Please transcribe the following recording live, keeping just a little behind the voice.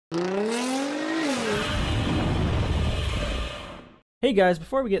Hey guys,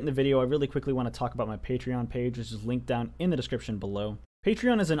 before we get in the video, I really quickly want to talk about my Patreon page, which is linked down in the description below.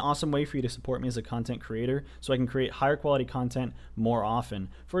 Patreon is an awesome way for you to support me as a content creator, so I can create higher quality content more often,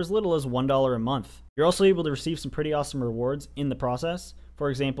 for as little as $1 a month. You're also able to receive some pretty awesome rewards in the process.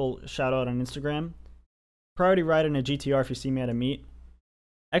 For example, shout out on Instagram, priority ride in a GTR if you see me at a meet,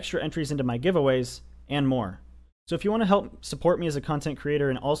 extra entries into my giveaways, and more. So if you want to help support me as a content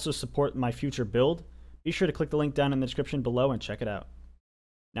creator and also support my future build, be sure to click the link down in the description below and check it out.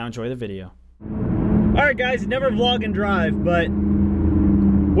 Now enjoy the video. Alright guys, never vlog and drive, but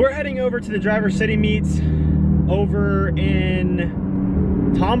we're heading over to the Driver City meets over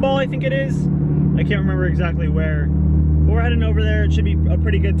in Tomball, I think it is. I can't remember exactly where. But we're heading over there. It should be a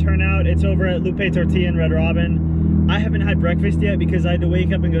pretty good turnout. It's over at Lupe, Tortilla, and Red Robin. I haven't had breakfast yet because I had to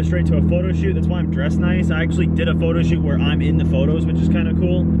wake up and go straight to a photo shoot. That's why I'm dressed nice. I actually did a photo shoot where I'm in the photos, which is kind of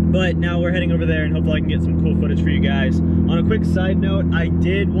cool. But now we're heading over there and hopefully I can get some cool footage for you guys. On a quick side note, I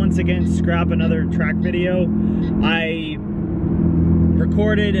did once again scrap another track video. I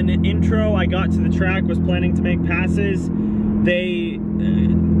recorded an intro. I got to the track, was planning to make passes.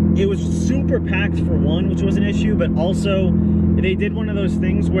 It was super packed for one, which was an issue, but also they did one of those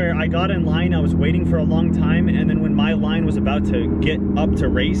things where I got in line, I was waiting for a long time, and then when my line was about to get up to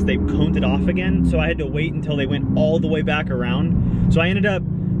race, they coned it off again, so I had to wait until they went all the way back around. So I ended up,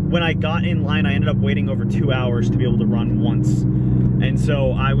 when I got in line, I ended up waiting over 2 hours to be able to run once. And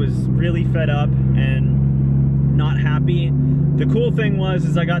so I was really fed up and not happy. The cool thing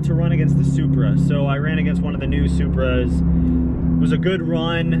was I got to run against the Supra. So I ran against one of the new Supras. It was a good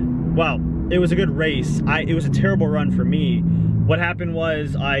run. Well, it was a good race. It was a terrible run for me. What happened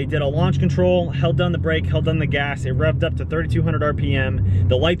was I did a launch control, held down the brake, held down the gas. It revved up to 3,200 RPM.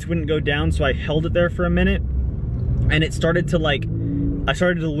 The lights wouldn't go down, so I held it there for a minute. And it started to I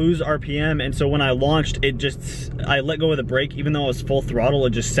started to lose RPM, and so when I launched, I let go of the brake. Even though I was full throttle, it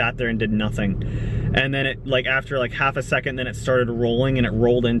just sat there and did nothing. And then it, after half a second, then it started rolling and it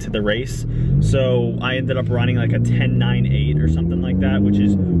rolled into the race. So I ended up running like a 10.98 or something like that, which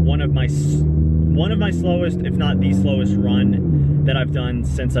is one of my slowest, if not the slowest run that I've done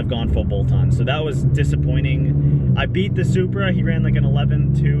since I've gone full bolt-on. So that was disappointing. I beat the Supra. He ran like an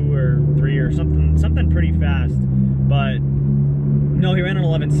 11.2 or 3 or something pretty fast, but no, he ran an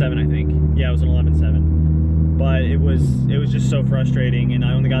 11.7, I think. Yeah, it was an 11.7. But it was just so frustrating, and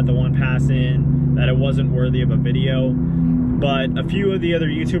I only got the one pass in, that it wasn't worthy of a video. But a few of the other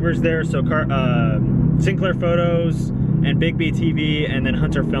YouTubers there, so Sinclair Photos and Big B TV and then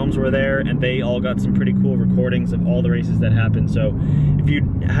Hunter Films were there, and they all got some pretty cool recordings of all the races that happened. So if you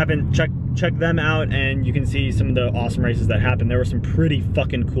haven't check them out, and you can see some of the awesome races that happened. There were some pretty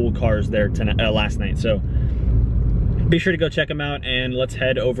fucking cool cars there last night. So be sure to go check them out, and let's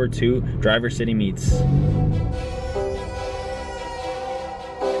head over to Driver City meets.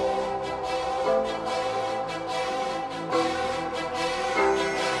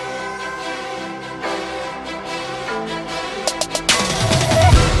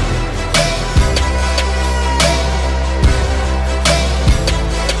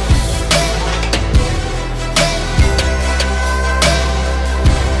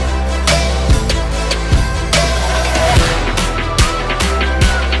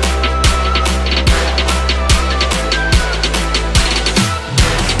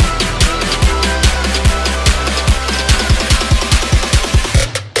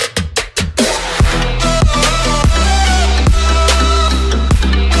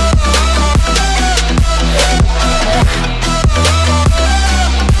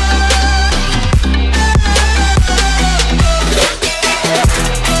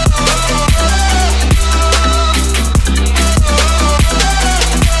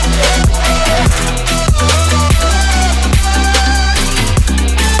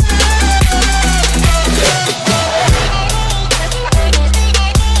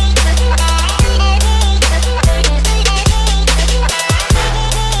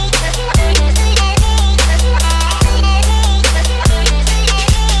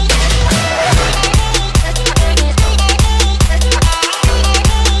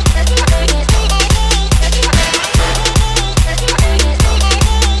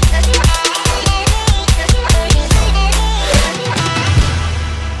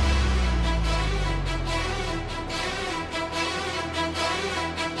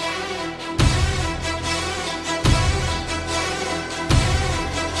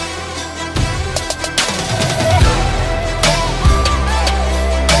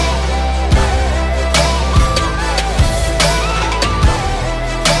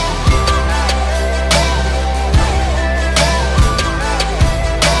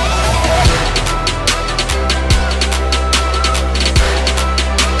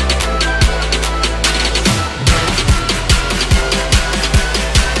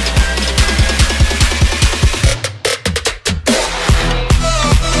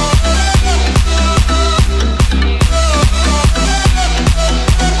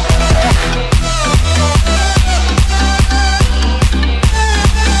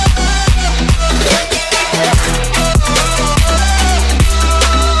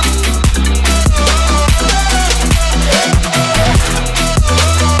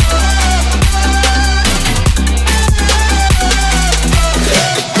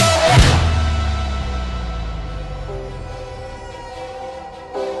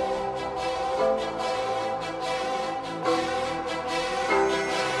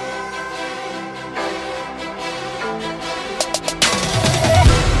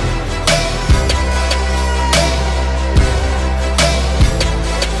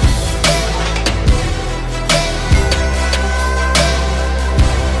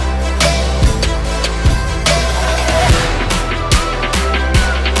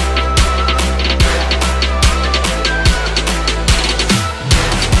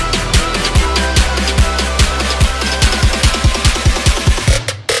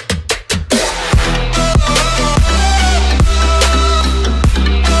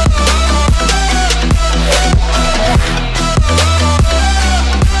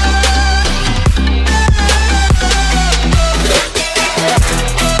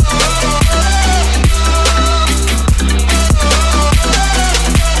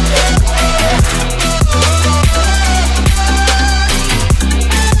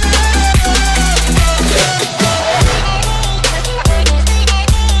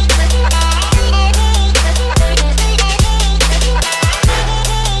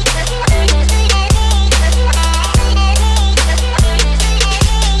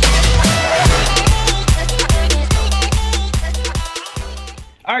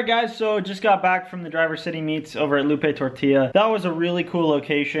 Alright guys, so just got back from the Driver City Meets over at Lupe Tortilla. That was a really cool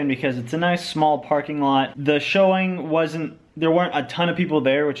location because it's a nice small parking lot. The showing there weren't a ton of people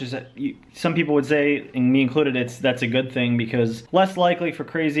there, which is, some people would say, and me included, that's a good thing because less likely for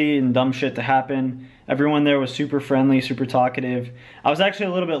crazy and dumb shit to happen. Everyone there was super friendly, super talkative. I was actually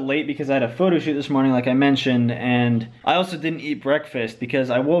a little bit late because I had a photo shoot this morning, like I mentioned, and I also didn't eat breakfast because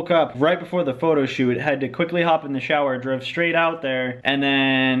I woke up right before the photo shoot, had to quickly hop in the shower, drove straight out there, and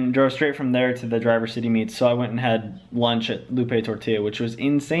then drove straight from there to the Driver City Meets. So I went and had lunch at Lupe Tortilla, which was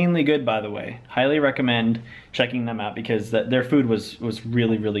insanely good, by the way. Highly recommend checking them out because their food was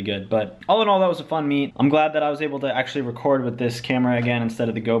really, really good. But all in all, that was a fun meet. I'm glad that I was able to actually record with this camera again instead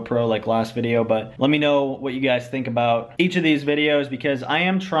of the GoPro like last video. But let me know what you guys think about each of these videos because I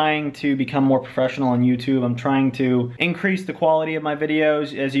am trying to become more professional on YouTube. I'm trying to increase the quality of my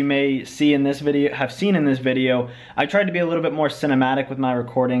videos. As you may see in this video, I tried to be a little bit more cinematic with my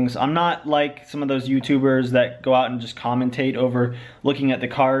recordings. I'm not like some of those YouTubers that go out and just commentate over looking at the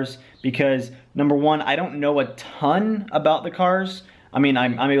cars because number one, I don't know a ton about the cars. I mean,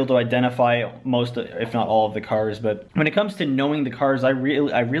 I'm able to identify most, if not all of the cars, but when it comes to knowing the cars, I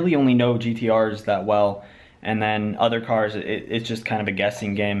really only know GTRs that well, and then other cars, it's just kind of a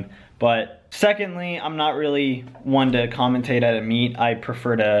guessing game. But secondly, I'm not really one to commentate at a meet. I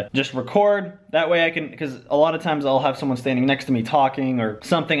prefer to just record. That way I can, because a lot of times I'll have someone standing next to me talking or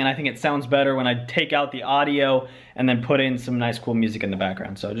something, and I think it sounds better when I take out the audio and then put in some nice cool music in the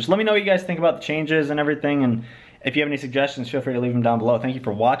background. So just let me know what you guys think about the changes and everything, and if you have any suggestions, feel free to leave them down below. Thank you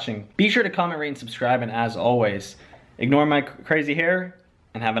for watching. Be sure to comment, rate, and subscribe, and as always, ignore my crazy hair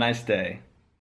and have a nice day.